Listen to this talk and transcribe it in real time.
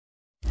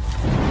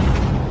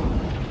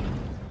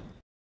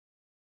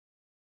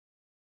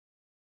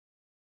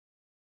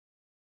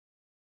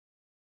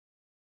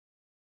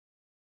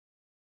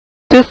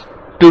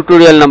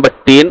tutorial number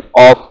 10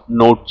 of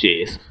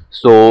Node.js.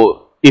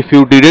 So if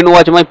you didn't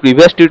watch my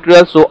previous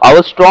tutorial, so I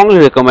would strongly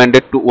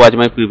recommended to watch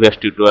my previous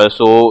tutorial.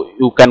 So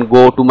you can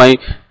go to my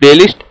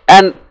playlist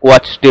and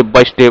watch step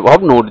by step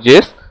of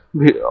Node.js,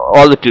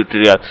 all the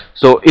tutorial.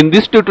 So in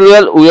this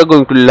tutorial we are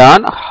going to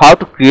learn how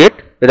to create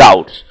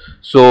routes.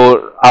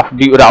 So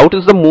the route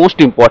is the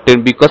most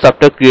important, because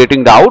after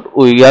creating route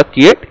we are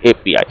create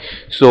API.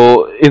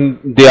 So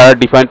there are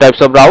different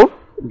types of route: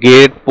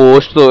 get,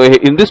 post. So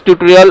in this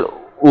tutorial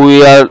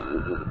we are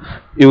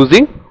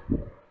using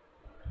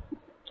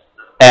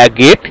a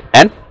get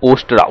and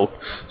post route.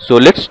 So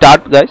let's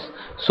start, guys.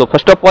 So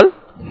first of all,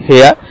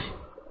 here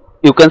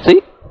you can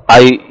see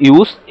I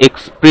use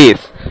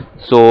express.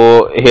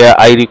 So here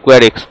I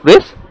require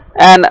express,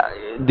 and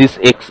this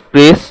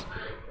express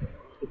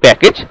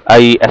package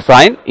I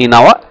assign in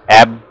our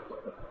app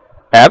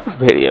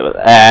variable,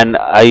 and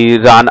I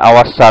run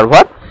our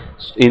server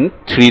in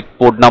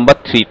port number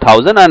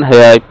 3000, and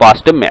here I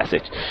passed a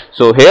message.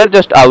 So here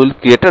just I will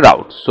create a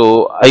route.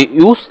 So I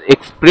use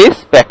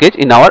express package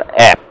in our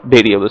app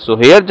variable. So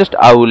here just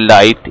I will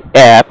write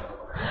app,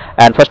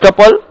 and first of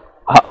all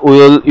we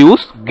will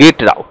use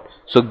get route.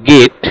 So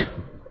get,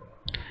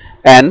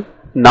 and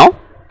now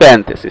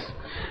parenthesis,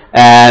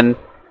 and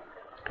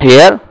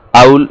here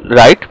I will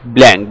write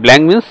blank.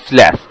 Blank means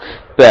slash,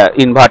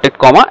 inverted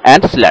comma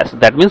and slash,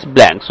 that means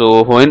blank.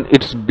 So when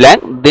it's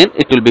blank, then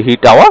it will be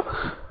hit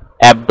our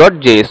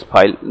app.js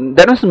file,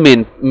 that is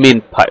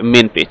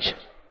main page,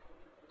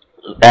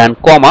 and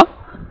comma,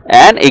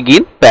 and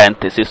again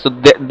parenthesis. So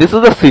this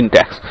is the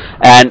syntax,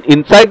 and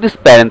inside this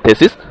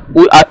parenthesis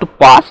we are to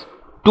pass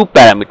two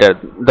parameters.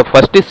 The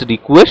first is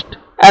request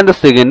and the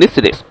second is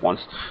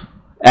response.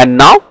 And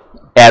now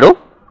arrow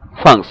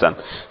function.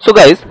 So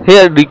guys,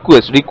 here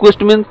request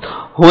means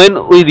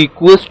when we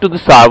request to the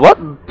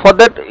server, for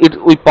that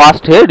we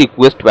passed here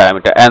request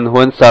parameter, and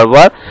when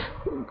server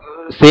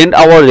send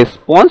our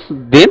response,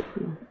 then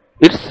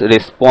it's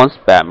response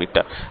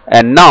parameter.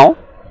 And now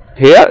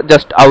here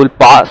just I will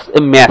pass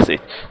a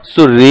message.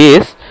 So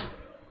res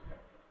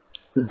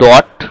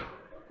dot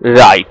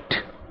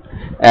write,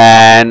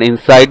 and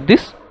inside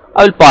this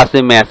I will pass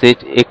a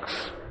message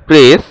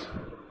express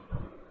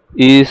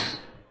is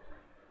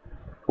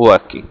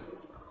working,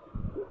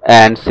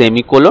 and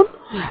semicolon.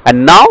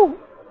 And now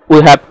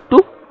we have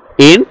to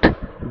end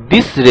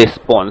this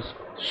response.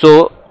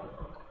 So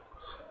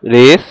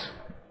res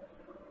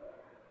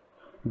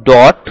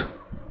dot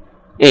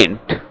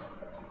end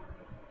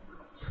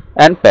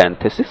and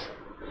parenthesis.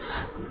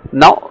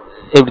 Now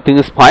everything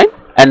is fine,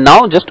 and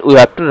now just we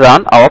have to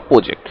run our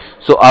project.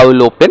 So I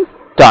will open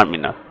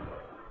terminal.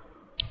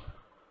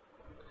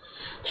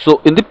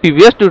 So in the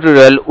previous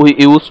tutorial we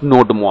used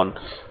nodemon.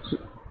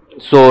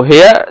 So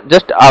here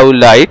just I will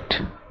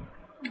write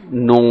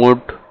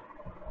nodemon,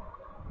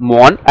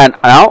 and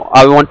now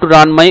I want to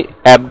run my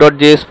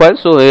app.js file.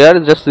 So here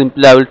just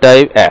simply I will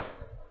type app.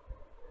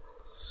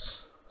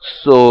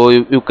 So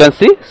you can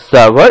see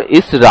server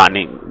is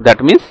running,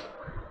 that means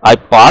I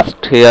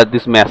passed here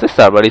this message,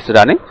 server is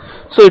running.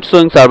 So it's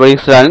showing server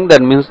is running,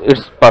 that means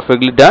it's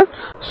perfectly done.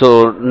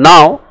 So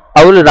now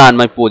I will run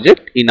my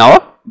project in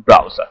our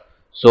browser.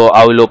 So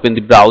I will open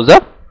the browser,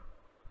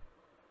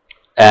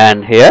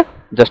 and here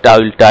just I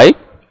will type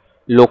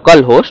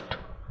localhost,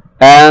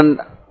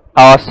 and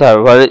our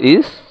server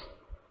is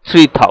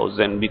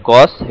 3000,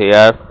 because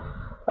here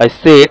I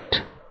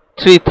set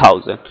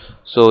 3000.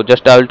 So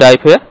just I will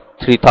type here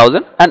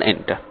 3000 and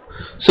enter.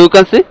 So you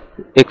can see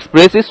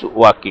express is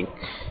working.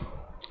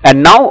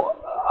 And now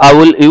I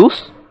will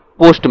use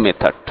post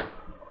method.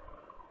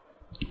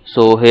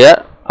 So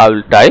here I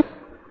will type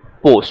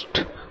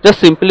post, just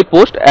simply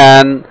post,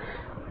 and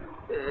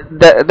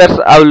that's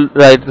I will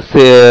write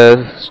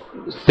the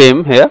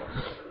same here.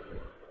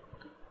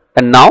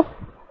 And now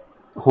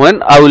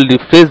when I will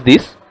refresh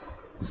this,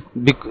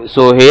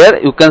 so here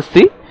you can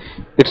see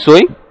it's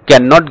showing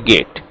cannot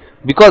get,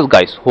 because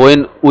guys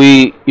when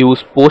we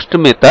use post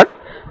method,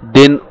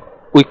 then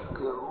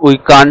we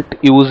can't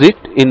use it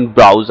in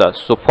browser.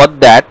 So for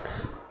that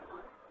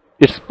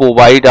it's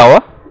provide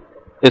our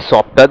a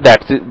software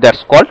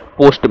that's called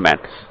Postman.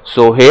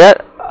 So here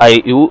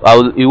I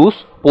will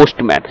use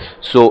Postman.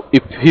 So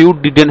if you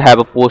didn't have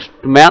a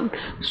Postman,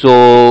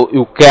 so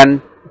you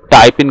can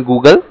type in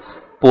Google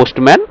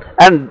Postman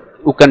and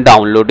you can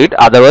download it.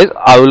 Otherwise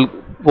I will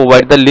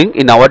provide the link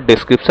in our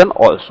description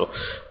also.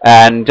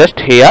 And just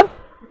here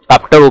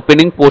after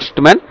opening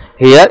Postman,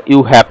 here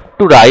you have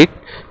to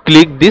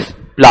click this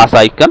plus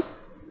icon,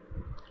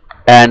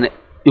 and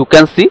you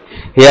can see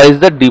here is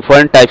the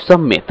different types of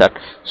method.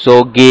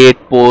 So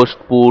get, post,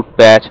 put,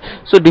 patch,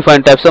 so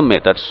different types of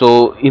methods.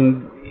 So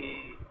in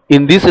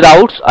these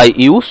routes I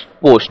use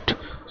post.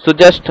 So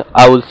just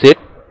I will set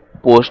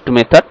post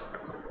method,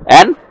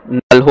 and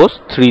null host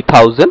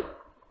 3000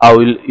 I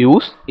will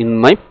use in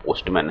my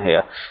Postman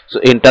here. So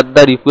enter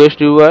the request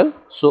URL.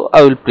 So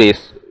I will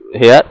press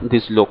here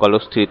this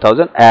localhost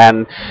 3000,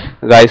 and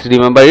guys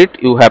remember it,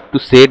 you have to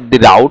set the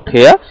route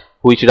here,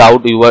 which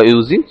route you are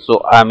using. So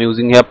I am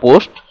using here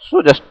post.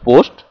 So just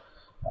post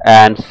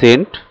and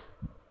send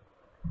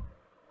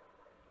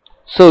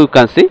So you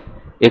can see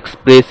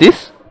Express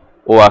is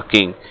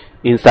working.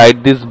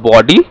 Inside this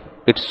body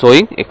it's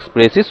showing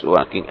Express is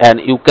working, and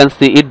you can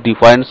see it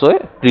defined so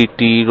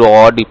pretty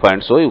raw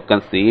defined, so you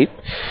can see it.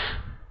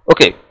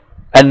 Okay,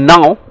 and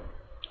now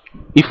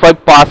if I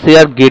pass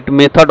here get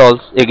method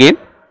also again,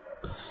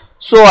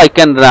 so I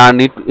can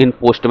run it in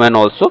Postman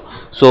also.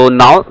 So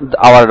now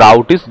our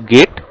route is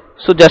get,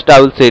 so just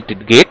I will set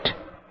it get,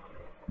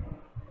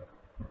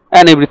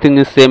 and everything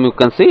is same. You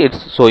can see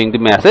it's showing the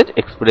message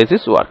Express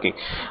is working.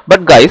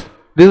 But guys,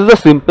 this is the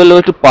simple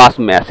way to pass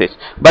message,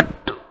 but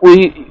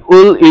we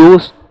will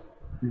use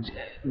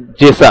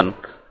JSON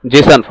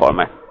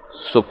format.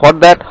 So for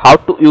that, how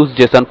to use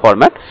JSON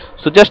format?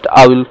 So just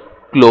I will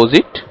close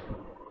it,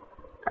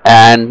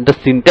 and the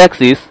syntax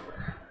is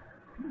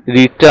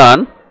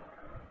return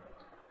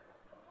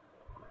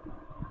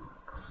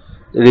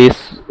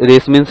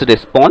res means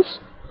response,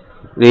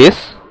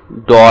 res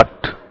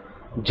dot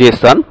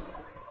JSON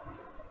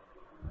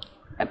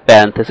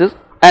parenthesis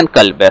and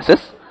curly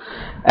braces,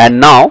 and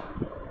now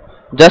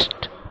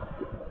just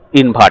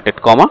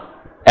inverted comma,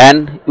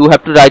 and you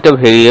have to write a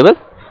variable.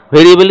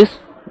 Variable is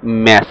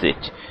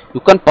message. You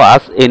can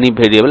pass any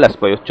variable as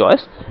per your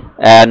choice,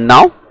 and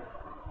now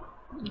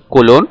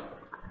colon,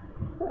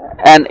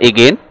 and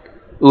again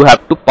you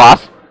have to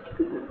pass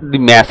the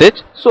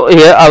message. So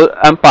here I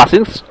am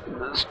passing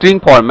string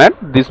format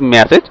this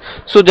message,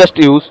 so just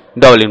use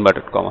double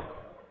inverted comma.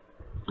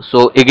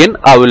 So again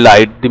I will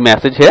write the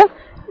message here,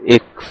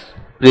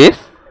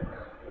 Express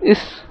is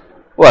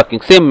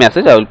working. Same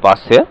message I will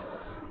pass here.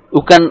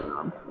 You can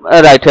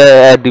write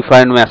a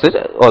defined message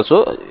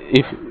also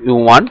if you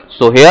want.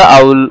 So here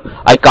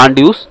I can't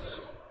use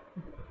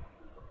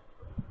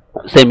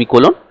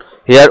semicolon,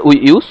 here we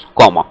use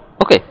comma.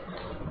 Okay,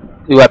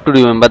 you have to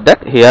remember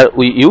that here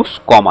we use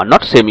comma,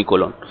 not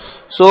semicolon.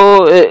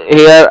 So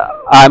here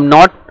I am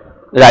not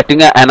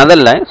writing another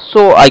line,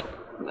 so I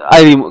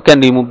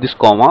can remove this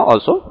comma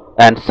also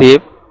and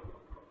save.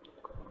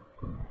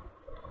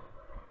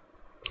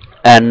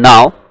 And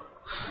now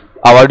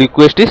our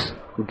request is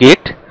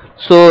get,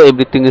 so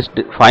everything is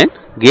fine,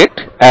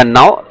 get, and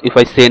now if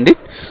I send it,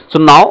 so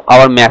now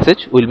our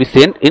message will be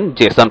sent in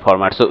JSON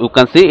format. So you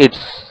can see it's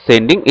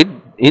sending it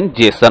in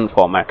JSON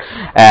format.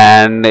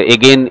 And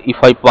again if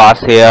I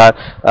pass here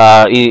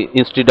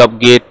instead of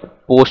get,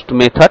 post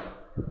method,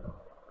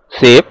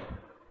 save,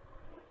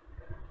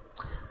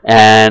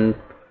 and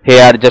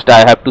here just I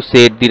have to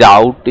say the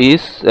route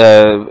is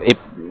a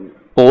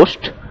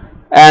post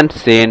and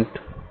send.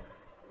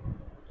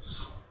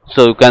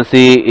 So you can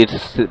see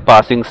it's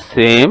passing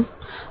same,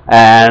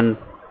 and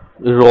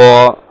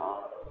row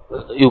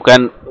you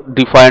can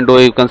define row,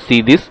 you can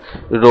see this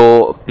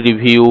row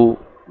preview,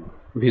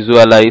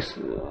 visualize.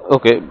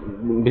 Okay,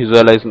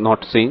 visualize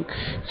not seeing,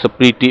 so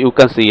pretty you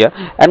can see here.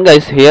 And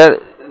guys, here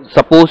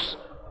suppose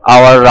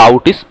our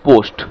route is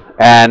post,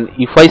 and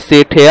if I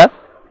set here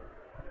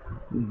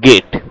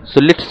get, so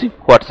let's see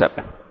what's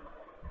happened.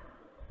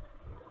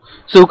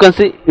 So you can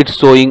see it's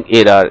showing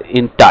error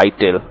in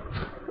title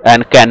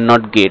and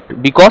cannot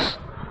get, because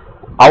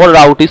our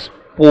route is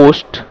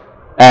post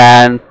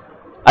and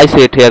I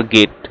set here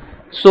get,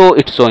 so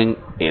it's showing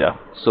error.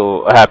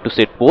 So I have to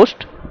set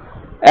post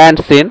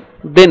and send,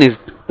 then it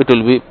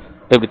will be,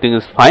 everything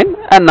is fine,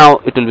 and now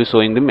it will be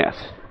showing the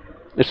message.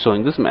 It's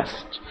showing this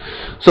message.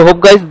 So hope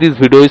guys this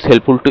video is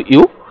helpful to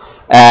you,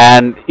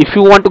 and if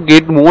you want to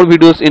get more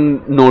videos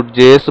in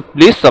Node.js, so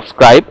please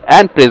subscribe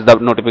and press the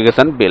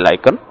notification bell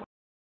icon.